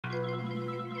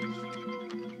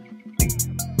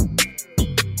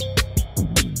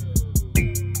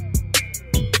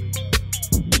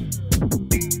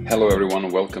Hello everyone,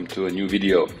 welcome to a new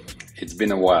video. It's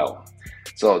been a while.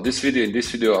 So in this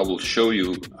video I will show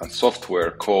you a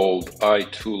software called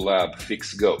iToolab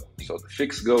FixGo. So the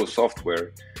FixGo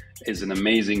software is an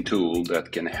amazing tool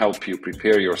that can help you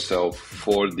prepare yourself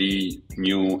for the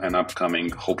new and upcoming,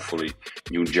 hopefully,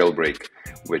 new jailbreak,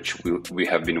 which we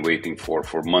have been waiting for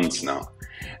months now.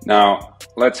 Now,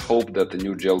 let's hope that the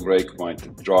new jailbreak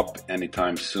might drop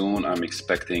anytime soon. I'm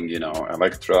expecting,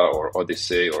 Electra or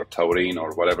Odyssey or Taurine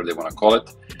or whatever they want to call it.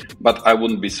 But I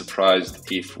wouldn't be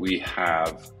surprised if we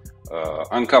have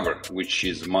Uncover, which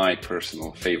is my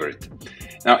personal favorite.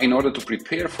 Now, in order to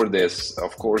prepare for this,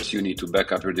 of course, you need to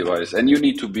back up your device and you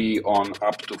need to be on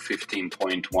up to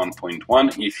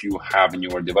 15.1.1 if you have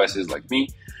newer devices like me.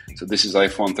 So this is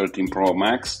iPhone 13 Pro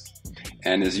Max.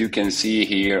 And as you can see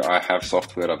here, I have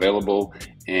software available,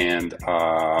 and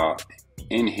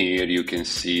in here you can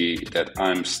see that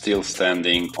I'm still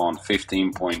standing on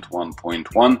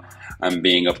 15.1.1. I'm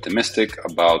being optimistic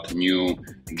about new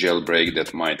jailbreak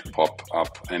that might pop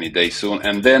up any day soon,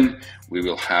 and then we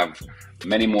will have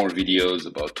many more videos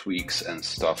about tweaks and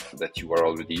stuff that you are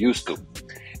already used to.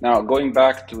 Now, going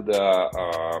back to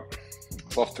the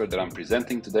software that I'm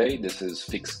presenting today, this is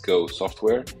FixGo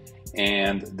software.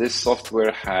 And this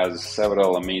software has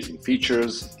several amazing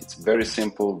features. It's very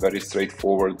simple, very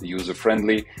straightforward,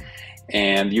 user-friendly,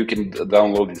 and you can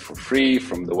download it for free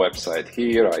from the website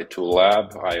here,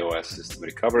 iToolab, iOS System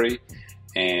Recovery,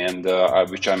 and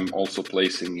which I'm also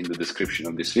placing in the description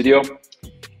of this video.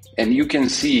 And you can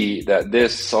see that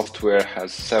this software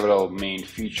has several main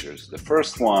features. The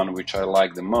first one, which I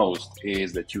like the most,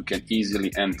 is that you can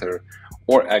easily enter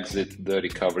or exit the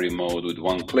recovery mode with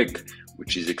one click,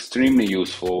 which is extremely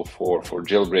useful for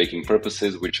jailbreaking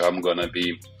purposes, which I'm gonna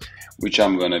be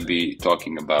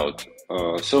talking about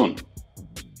soon.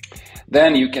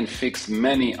 Then you can fix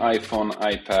many iPhone,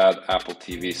 iPad, Apple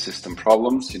TV system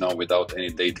problems, without any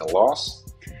data loss.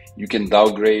 You can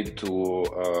downgrade to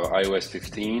iOS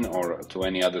 15 or to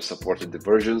any other supported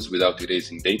versions without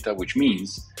erasing data, which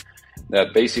means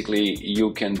that basically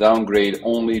you can downgrade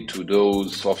only to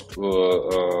those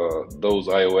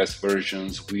iOS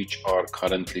versions which are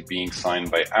currently being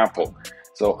signed by Apple.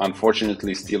 So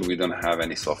unfortunately, still we don't have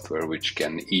any software which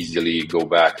can easily go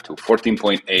back to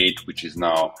 14.8,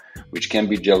 which can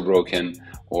be jailbroken,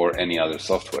 or any other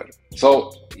software.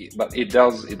 So, but it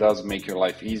does make your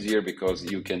life easier because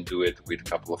you can do it with a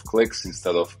couple of clicks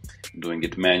instead of doing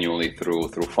it manually through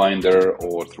Finder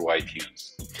or through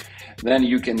iTunes. Then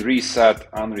you can reset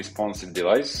unresponsive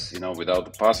device, without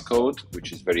the passcode,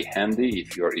 which is very handy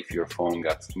if your phone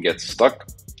gets stuck.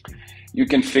 You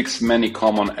can fix many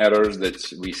common errors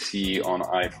that we see on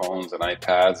iPhones and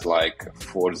iPads, like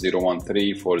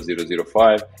 4013,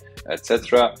 4005,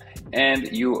 etc. And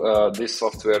this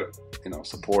software,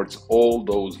 supports all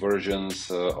those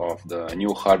versions of the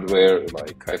new hardware,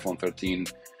 like iPhone 13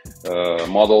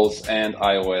 models and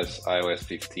iOS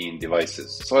 15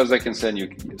 devices. So as I can say,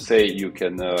 you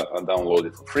can download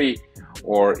it for free,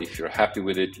 or if you're happy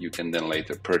with it, you can then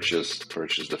later purchase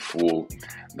the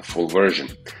full version.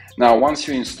 Now, once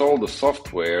you install the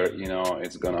software,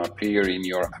 it's gonna appear in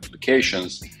your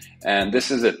applications, and this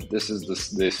is it. This is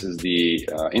the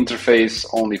interface.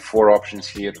 Only 4 options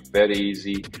here. Very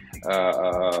easy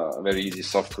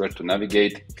software to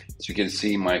navigate. As you can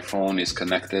see, my phone is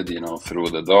connected, through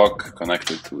the dock,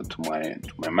 connected to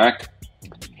my Mac.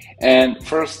 And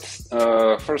first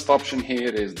option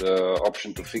here is the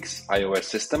option to fix iOS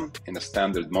system in a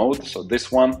standard mode. So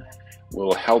this one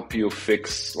will help you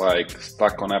fix like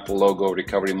stuck on Apple logo,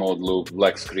 recovery mode loop,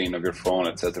 black screen of your phone,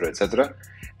 etc., etc.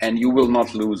 And you will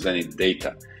not lose any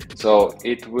data. So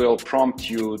it will prompt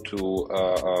you to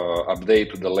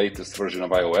update to the latest version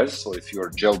of iOS. So if you're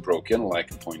jailbroken,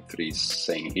 like 0.3 is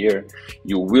saying here,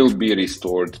 you will be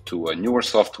restored to a newer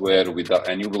software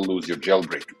and you will lose your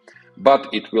jailbreak. But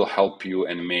it will help you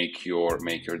and make your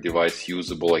device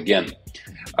usable again.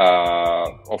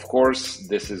 Of course,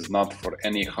 this is not for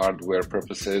any hardware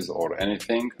purposes or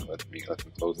anything. Let me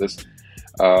close this.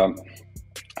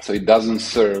 So it doesn't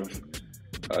serve.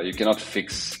 You cannot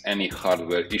fix any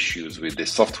hardware issues with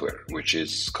this software, which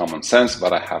is common sense,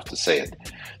 but I have to say it.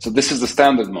 So this is the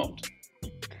standard mode.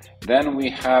 Then we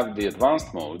have the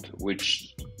advanced mode,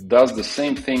 which does the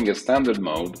same thing as standard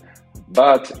mode,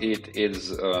 but it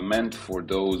is meant for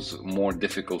those more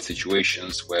difficult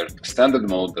situations where standard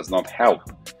mode does not help.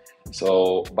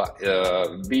 So, but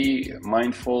be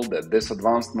mindful that this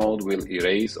advanced mode will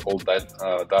erase all that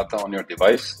data on your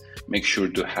device. Make sure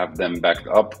to have them backed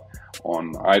up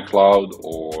on iCloud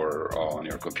or on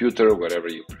your computer, wherever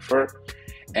you prefer.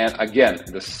 And again,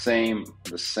 the same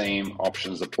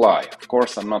options apply. Of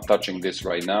course, I'm not touching this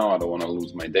right now. I don't want to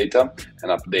lose my data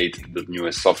and update the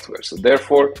newest software. So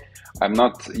therefore, I'm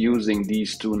not using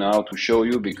these two now to show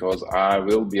you, because I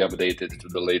will be updated to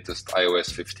the latest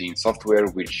iOS 15 software,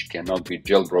 which cannot be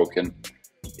jailbroken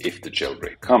if the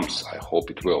jailbreak comes. I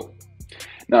hope it will.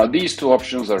 Now, these two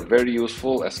options are very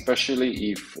useful,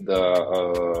 especially if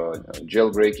the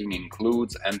jailbreaking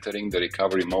includes entering the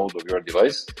recovery mode of your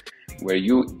device, where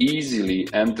you easily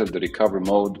enter the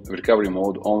recovery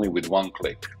mode only with one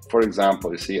click. For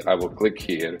example, you see, I will click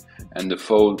here and the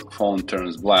phone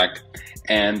turns black,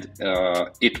 and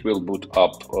it will boot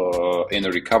up in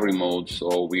a recovery mode,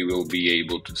 so we will be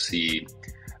able to see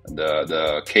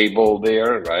the cable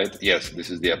there, right? Yes, this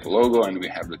is the Apple logo, and we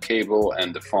have the cable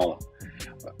and the phone.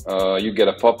 You get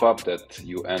a pop-up that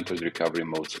you entered the recovery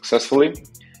mode successfully.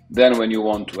 Then when you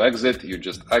want to exit, you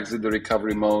just exit the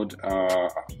recovery mode.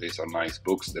 These are nice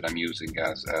books that I'm using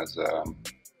as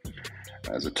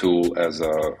a tool,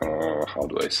 how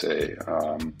do I say,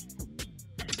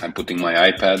 I'm putting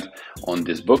my iPad on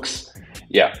these books.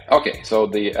 Yeah, okay, so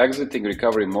the exiting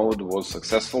recovery mode was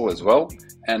successful as well,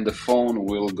 and the phone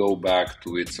will go back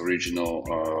to its original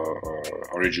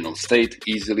state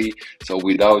easily, so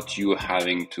without you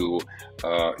having to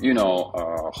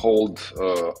hold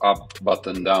up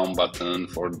button, down button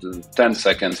for 10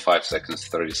 seconds, 5 seconds,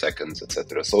 30 seconds,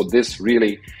 etc. So this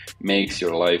really makes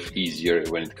your life easier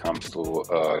when it comes to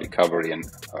recovery and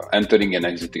entering and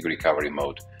exiting recovery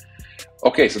mode.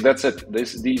 Okay, so that's it.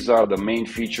 These are the main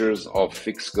features of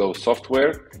FixGo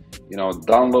software.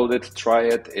 Download it, try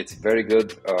it. It's very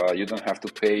good. You don't have to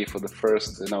pay for the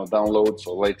first download.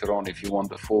 So later on, if you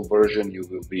want the full version, you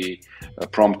will be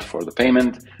prompt for the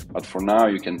payment. But for now,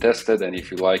 you can test it, and if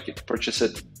you like it, purchase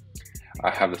it. I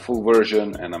have the full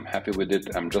version, and I'm happy with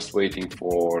it. I'm just waiting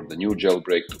for the new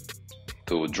jailbreak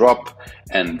to drop,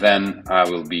 and then I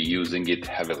will be using it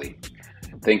heavily.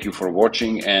 Thank you for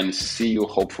watching, and see you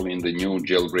hopefully in the new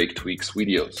jailbreak tweaks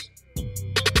videos.